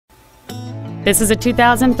This is a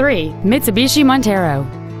 2003 Mitsubishi Montero.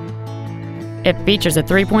 It features a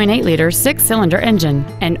 3.8-liter 6-cylinder engine,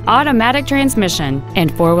 an automatic transmission,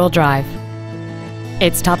 and 4-wheel drive.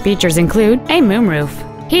 Its top features include a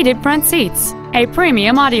moonroof, heated front seats, a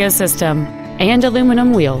premium audio system, and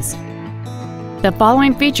aluminum wheels. The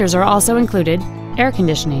following features are also included: air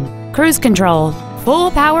conditioning, cruise control,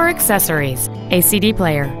 full power accessories, a CD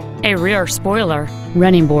player, a rear spoiler,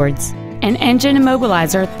 running boards, an engine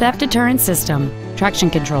immobilizer theft deterrent system, traction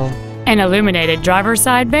control, an illuminated driver's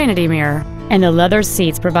side vanity mirror, and the leather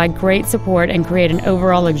seats provide great support and create an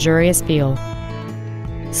overall luxurious feel.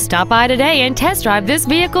 Stop by today and test drive this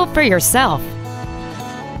vehicle for yourself.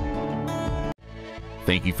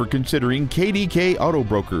 Thank you for considering KDK Auto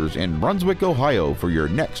Brokers in Brunswick, Ohio for your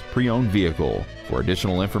next pre-owned vehicle. For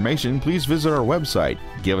additional information, please visit our website,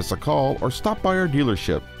 give us a call, or stop by our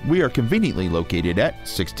dealership. We are conveniently located at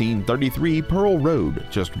 1633 Pearl Road,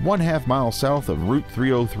 just 1/2 mile south of Route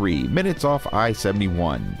 303, minutes off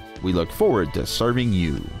I-71. We look forward to serving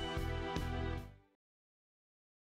you.